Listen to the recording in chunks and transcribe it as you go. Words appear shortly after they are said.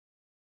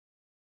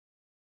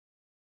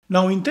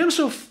Now, in terms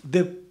of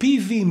the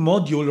PV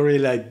module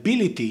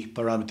reliability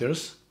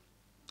parameters,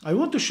 I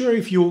want to share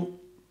with you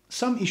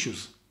some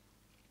issues.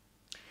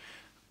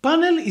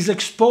 Panel is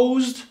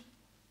exposed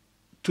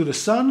to the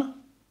sun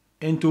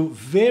and to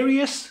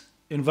various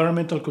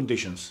environmental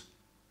conditions,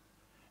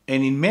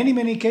 and in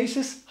many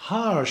cases,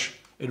 harsh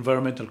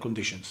environmental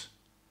conditions.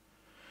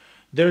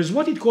 There is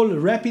what it called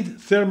rapid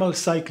thermal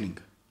cycling.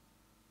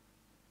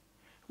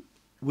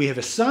 We have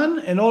a sun,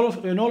 and all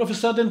of a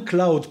sudden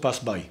clouds pass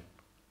by.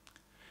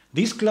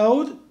 This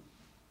cloud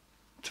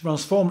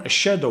transforms a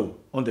shadow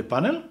on the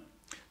panel.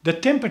 The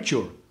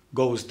temperature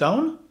goes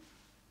down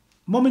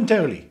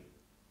momentarily,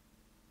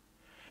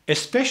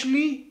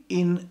 especially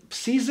in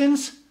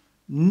seasons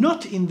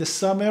not in the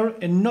summer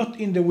and not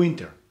in the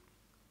winter.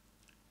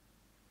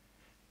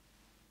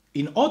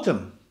 In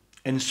autumn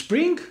and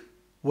spring,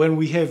 when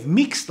we have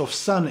mixed of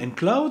sun and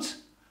clouds,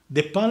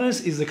 the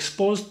panels is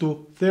exposed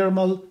to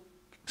thermal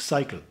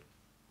cycle.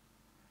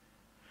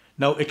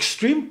 Now,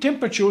 extreme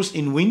temperatures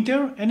in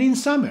winter and in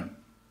summer.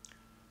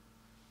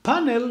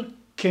 Panel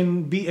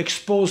can be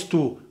exposed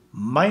to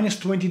minus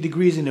 20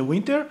 degrees in the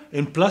winter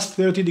and plus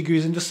 30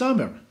 degrees in the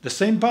summer, the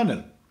same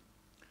panel.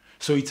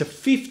 So it's a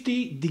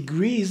 50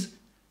 degrees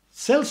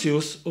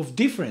Celsius of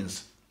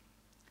difference.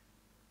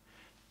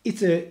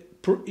 It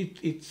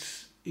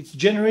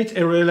generates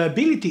a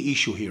reliability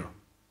issue here.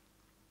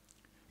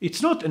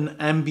 It's not an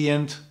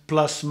ambient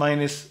plus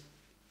minus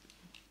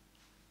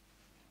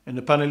and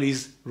the panel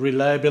is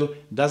reliable,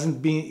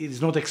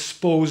 is not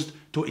exposed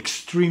to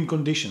extreme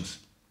conditions.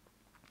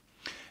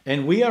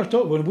 And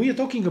when we are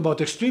talking about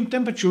extreme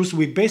temperatures,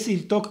 we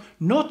basically talk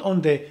not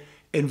on the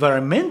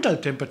environmental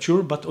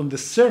temperature, but on the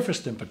surface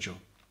temperature.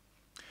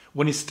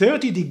 When it's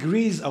 30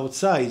 degrees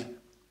outside,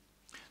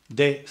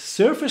 the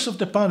surface of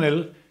the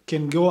panel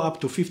can go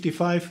up to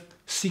 55,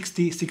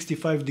 60,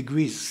 65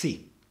 degrees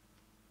C.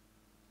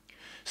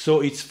 So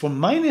it's from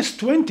minus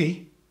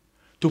 20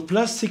 to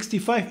plus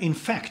 65 in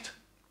fact.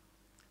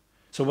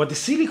 So what the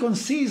silicon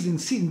sees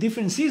in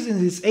different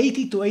seasons is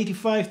 80 to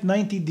 85,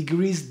 90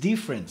 degrees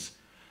difference.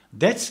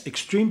 That's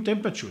extreme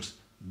temperatures.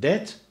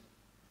 That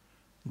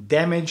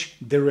damage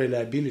the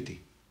reliability.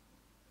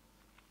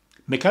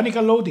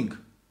 Mechanical loading.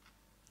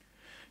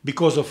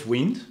 Because of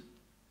wind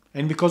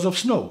and because of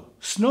snow.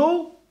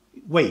 Snow,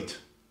 wait.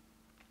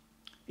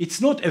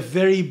 It's not a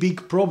very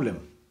big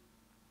problem.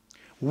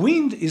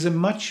 Wind is a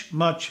much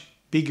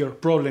bigger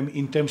problem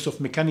in terms of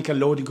mechanical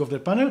loading of the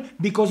panel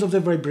because of the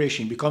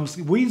vibration. Because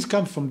winds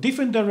come from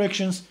different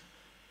directions,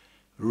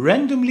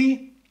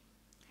 randomly,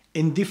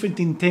 in different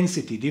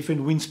intensity,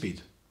 different wind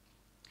speed.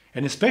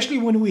 And especially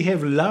when we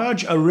have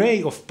large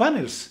array of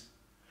panels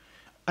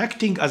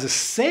acting as a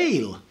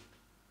sail,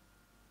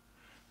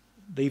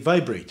 they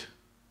vibrate.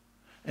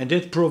 And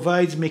that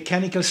provides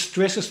mechanical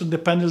stresses on the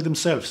panel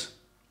themselves,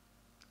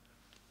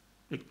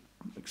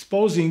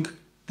 exposing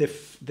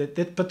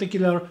that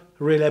particular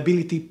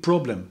reliability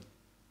problem.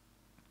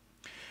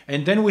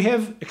 And then we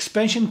have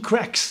expansion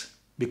cracks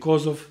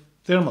because of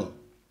thermal.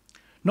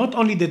 Not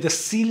only that the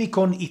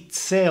silicon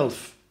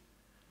itself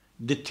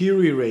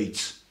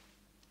deteriorates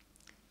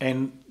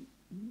and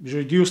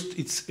reduced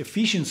its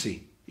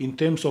efficiency in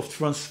terms of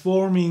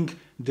transforming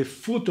the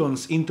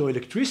photons into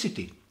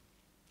electricity,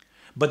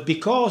 but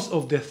because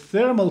of the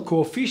thermal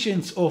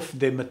coefficients of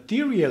the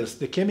materials,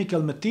 the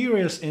chemical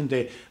materials and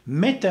the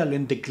metal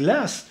and the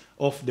glass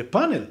of the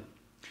panel,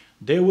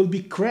 there will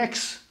be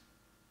cracks,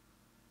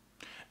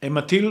 a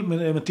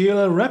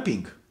material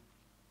wrapping,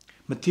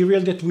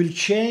 material that will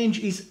change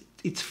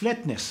its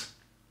flatness,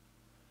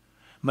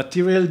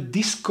 material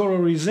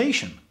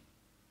discolorization,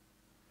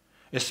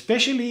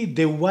 especially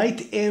the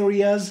white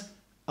areas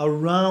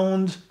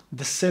around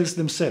the cells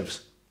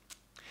themselves.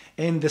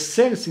 And the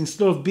cells,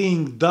 instead of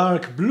being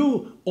dark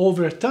blue,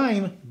 over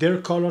time, their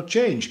color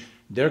change.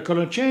 Their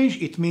color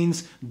change, it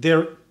means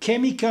their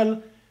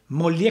chemical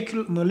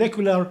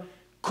molecular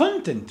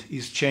content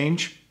is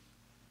changed.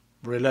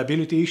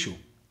 Reliability issue.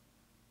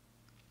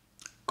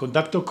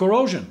 Conductor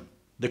corrosion.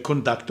 The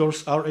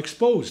conductors are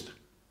exposed.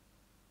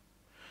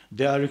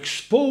 They are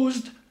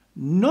exposed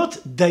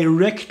not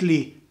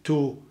directly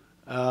to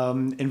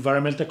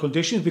environmental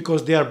conditions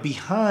because they are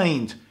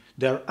behind,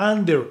 they are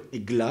under a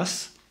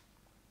glass,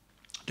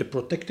 the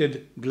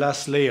protected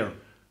glass layer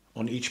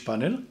on each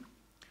panel,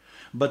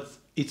 but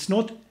it's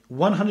not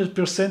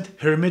 100%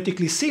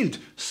 hermetically sealed.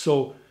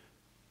 So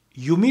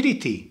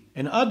humidity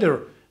and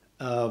other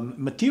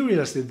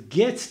materials that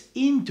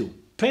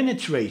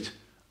penetrate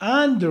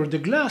under the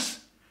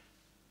glass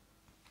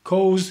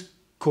cause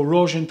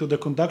corrosion to the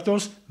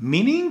conductors,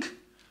 meaning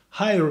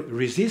higher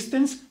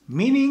resistance,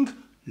 meaning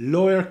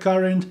lower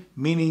current,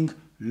 meaning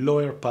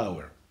lower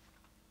power.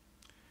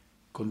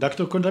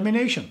 Conductor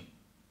contamination.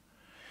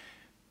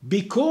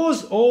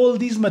 Because all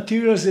these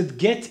materials that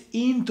get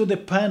into the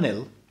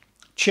panel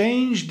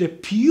change the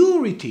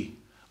purity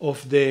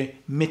of the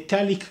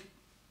metallic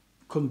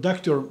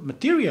conductor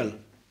material,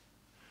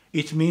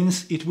 it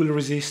means it will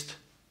resist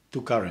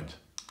to current.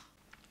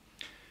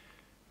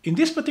 In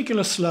this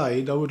particular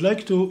slide, I would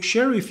like to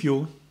share with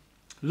you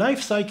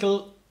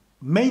Lifecycle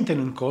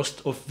maintenance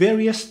cost of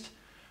various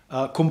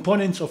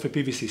components of a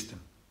PV system.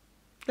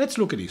 Let's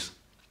look at this.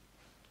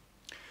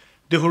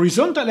 The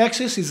horizontal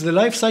axis is the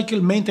life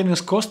cycle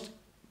maintenance cost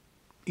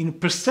in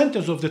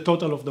percentage of the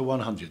total of the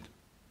 100.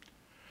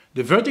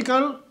 The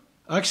vertical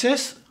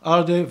axis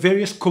are the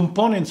various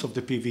components of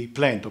the PV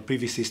plant or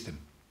PV system.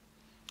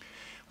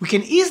 We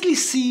can easily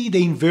see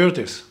the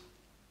inverters.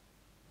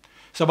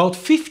 So about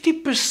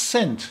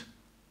 50%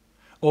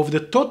 of the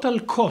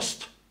total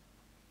cost,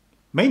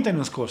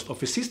 maintenance cost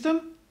of a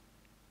system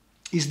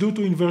is due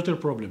to inverter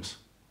problems.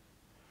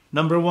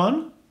 Number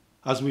one,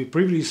 as we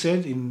previously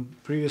said in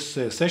previous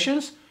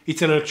sessions,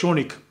 it's an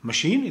electronic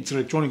machine, it's an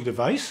electronic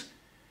device.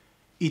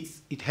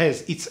 It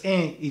has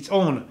its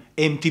own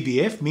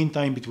MTBF, mean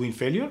time between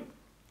failure.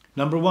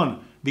 Number one,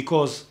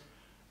 because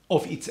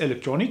of its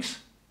electronics.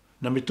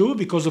 Number two,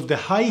 because of the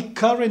high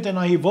current and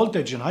high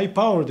voltage and high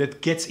power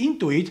that gets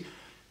into it,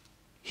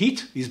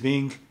 heat is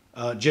being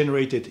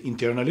generated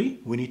internally.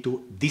 We need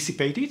to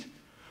dissipate it.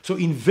 So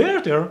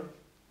inverter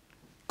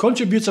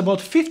contributes about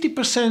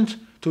 50%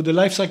 to the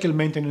life cycle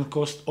maintenance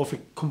cost of a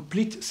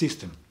complete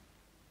system.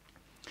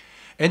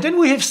 And then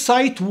we have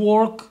site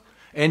work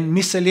and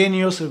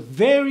miscellaneous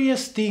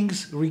various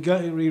things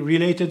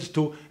related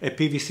to a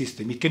PV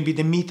system. It can be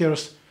the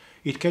meters,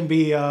 it can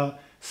be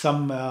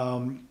some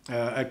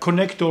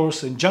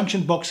connectors and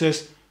junction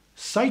boxes,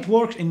 site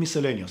work and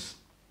miscellaneous.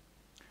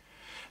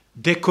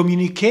 The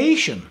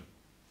communication,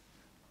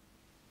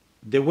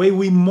 the way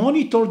we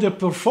monitor the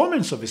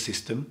performance of a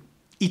system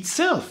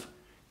itself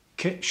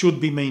should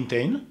be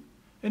maintained,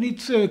 and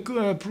it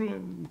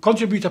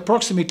contributes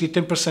approximately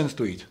 10%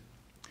 to it.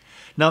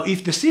 Now,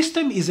 if the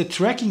system is a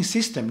tracking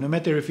system, no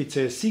matter if it's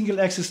a single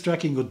axis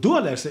tracking or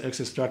dual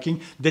axis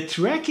tracking, the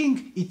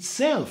tracking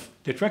itself,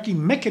 the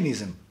tracking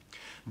mechanism,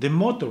 the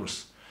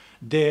motors,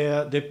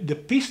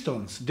 the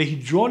pistons, the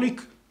hydraulic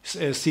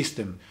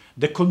system,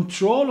 the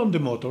control on the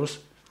motors,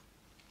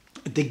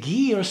 the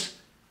gears,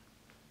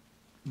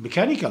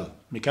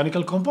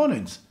 mechanical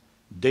components,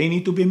 they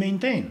need to be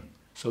maintained.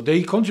 So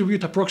they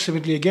contribute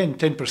approximately, again,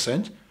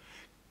 10%.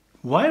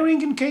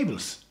 Wiring and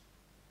cables.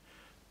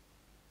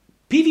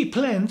 PV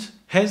plant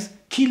has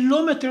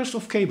kilometers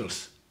of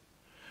cables.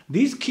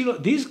 These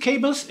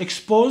cables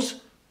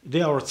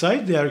they are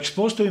outside, they are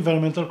exposed to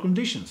environmental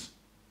conditions.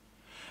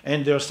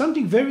 And there's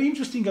something very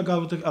interesting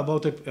about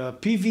a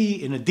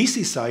PV and a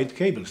DC side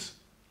cables.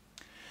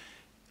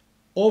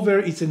 Over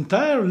its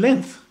entire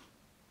length,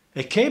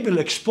 a cable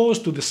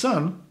exposed to the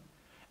sun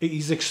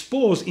is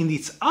exposed in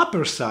its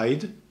upper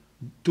side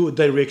to a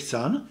direct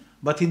sun,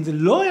 but in the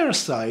lower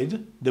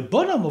side, the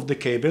bottom of the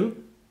cable,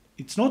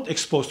 it's not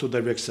exposed to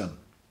direct sun.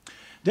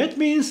 That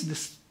means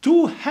the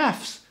two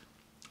halves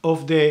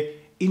of the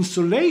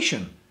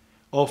insulation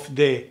of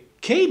the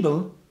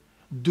cable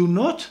do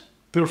not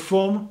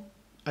perform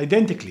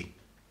identically.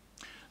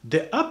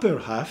 The upper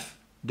half,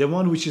 the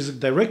one which is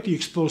directly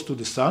exposed to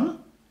the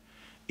sun,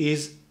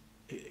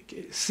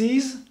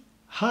 sees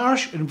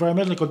harsh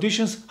environmental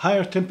conditions,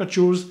 higher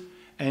temperatures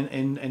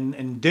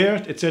and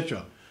dirt,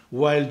 etc.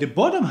 While the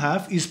bottom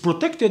half is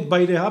protected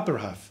by the upper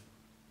half.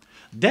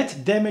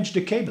 That damages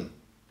the cable.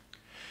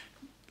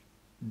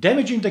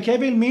 Damaging the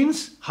cable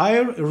means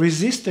higher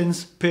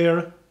resistance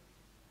per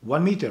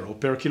 1 meter or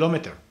per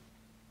kilometer.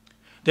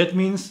 That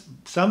means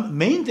some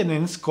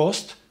maintenance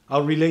costs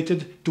are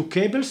related to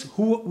cables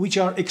which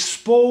are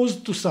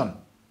exposed to sun.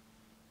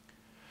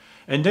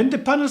 And then the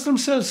panels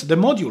themselves, the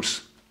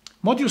modules.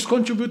 Modules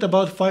contribute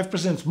about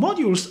 5%.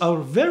 Modules are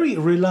a very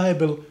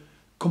reliable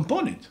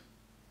component.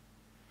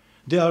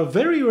 They are a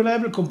very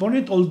reliable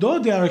component, although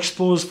they are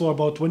exposed for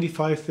about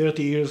 25-30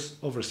 years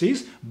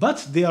overseas,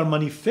 but they are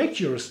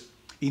manufactured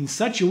in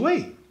such a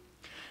way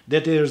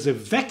that there's a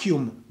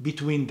vacuum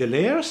between the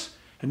layers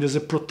and there's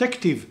a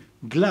protective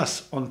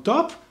glass on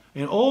top,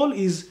 and all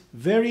is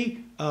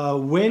very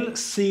well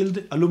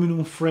sealed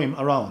aluminum frame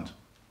around.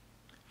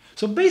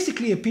 So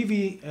basically a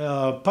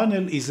PV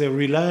panel is a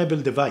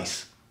reliable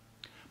device,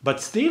 but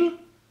still,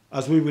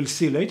 as we will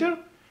see later,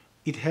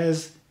 it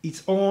has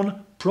its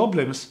own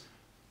problems.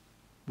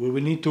 We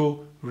will need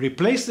to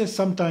replace it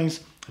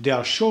sometimes. There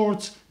are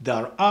shorts, there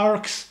are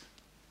arcs,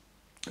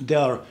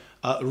 there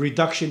are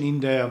reduction in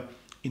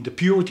the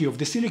purity of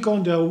the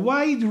silicon. There are a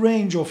wide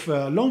range of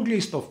long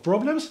list of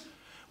problems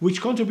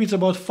which contributes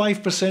about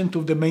 5%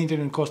 of the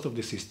maintenance cost of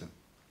the system.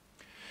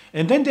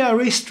 And then the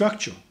array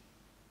structure.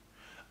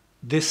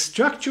 The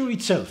structure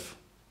itself,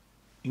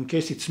 in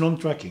case it's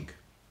non-tracking.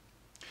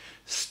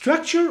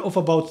 Structure of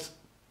about,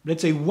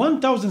 let's say,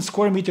 1,000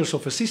 square meters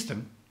of a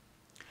system.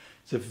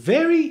 It's a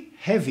very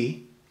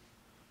heavy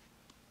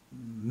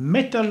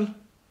metal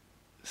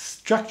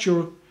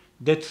structure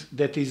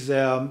that is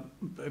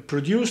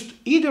produced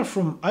either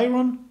from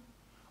iron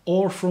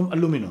or from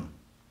aluminum.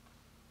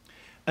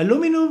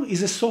 Aluminum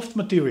is a soft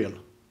material.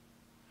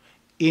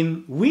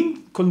 In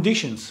wind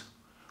conditions,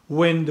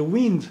 when the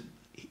wind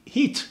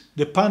hits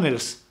the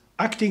panels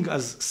acting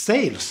as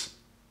sails,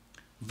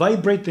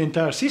 vibrate the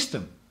entire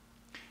system,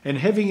 and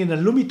having an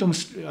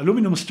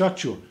aluminum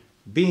structure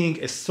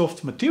being a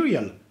soft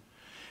material,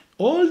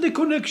 all the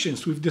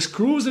connections with the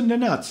screws and the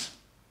nuts,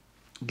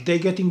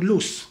 they're getting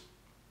loose.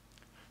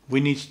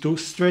 We need to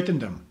straighten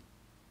them.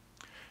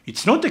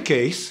 It's not the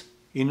case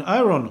in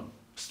iron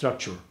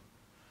structure.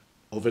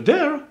 Over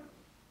there,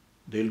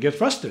 they'll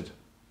get rusted.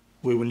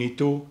 We will need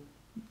to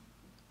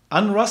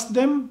unrust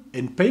them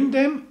and paint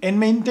them and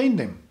maintain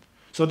them.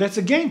 So that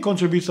again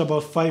contributes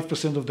about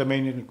 5% of the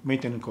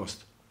maintenance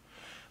cost.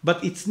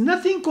 But it's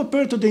nothing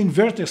compared to the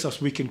inverters,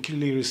 as we can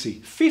clearly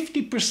see.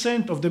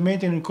 50% of the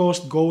maintenance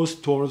cost goes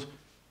towards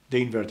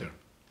the inverter.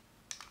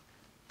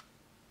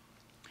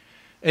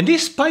 And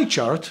this pie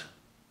chart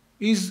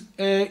is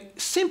a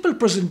simple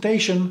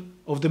presentation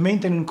of the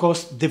maintenance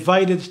cost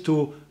divided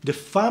to the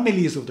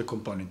families of the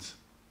components.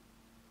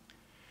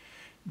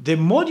 The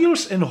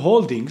modules and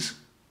holdings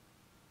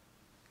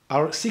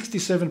are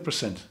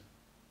 67%.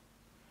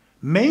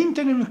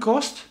 Maintenance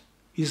cost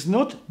is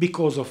not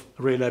because of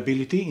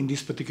reliability in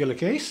this particular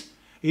case,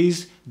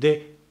 is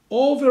the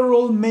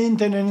overall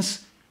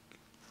maintenance,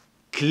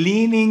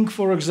 cleaning,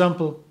 for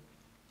example,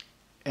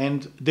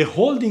 and the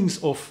holdings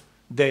of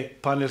the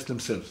panels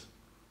themselves.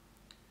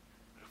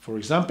 For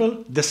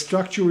example, the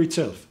structure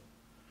itself.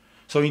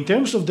 So in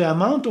terms of the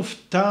amount of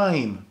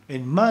time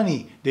and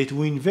money that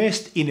we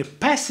invest in a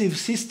passive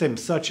system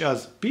such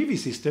as PV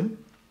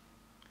system,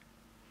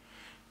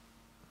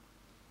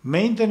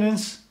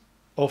 maintenance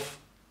of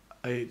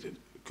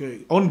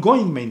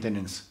ongoing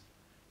maintenance,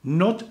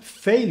 not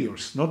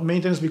failures, not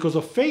maintenance because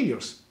of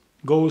failures,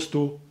 goes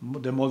to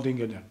the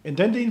molding and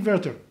then the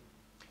inverter.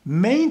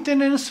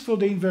 Maintenance for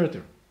the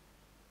inverter.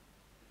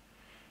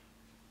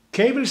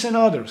 Cables and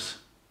others.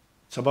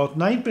 It's about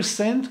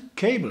 9%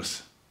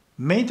 cables.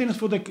 Maintenance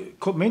for the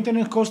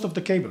maintenance cost of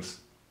the cables.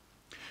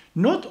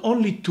 Not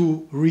only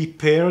to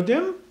repair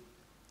them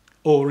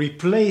or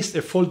replace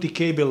a faulty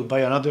cable by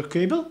another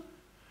cable,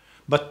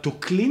 but to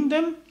clean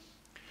them,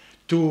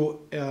 to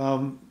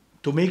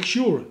make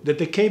sure that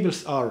the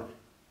cables are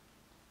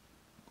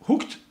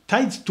hooked,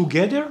 tied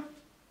together,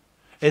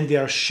 and they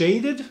are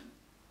shaded.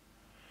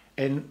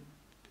 And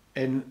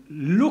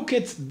look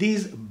at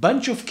this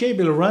bunch of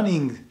cable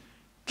running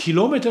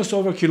kilometers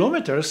over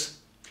kilometers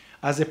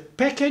as a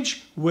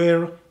package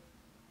where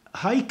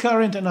high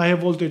current and high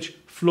voltage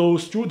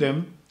flows through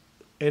them,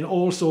 and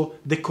also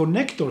the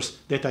connectors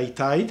that I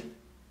tied.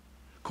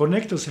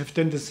 Connectors have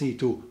tendency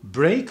to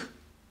break,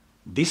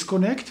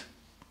 disconnect,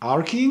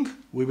 arcing.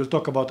 We will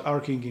talk about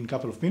arcing in a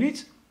couple of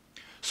minutes.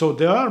 So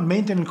there are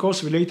maintenance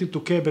costs related to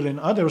cable and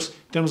others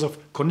in terms of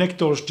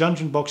connectors,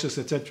 junction boxes,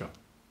 etc.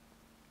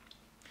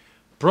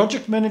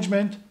 Project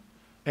management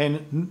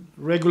and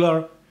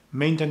regular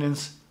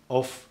maintenance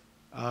of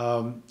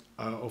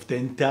the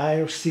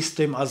entire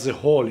system as a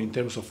whole in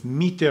terms of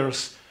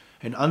meters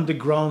and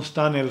underground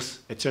tunnels,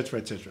 etc.,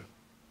 etc.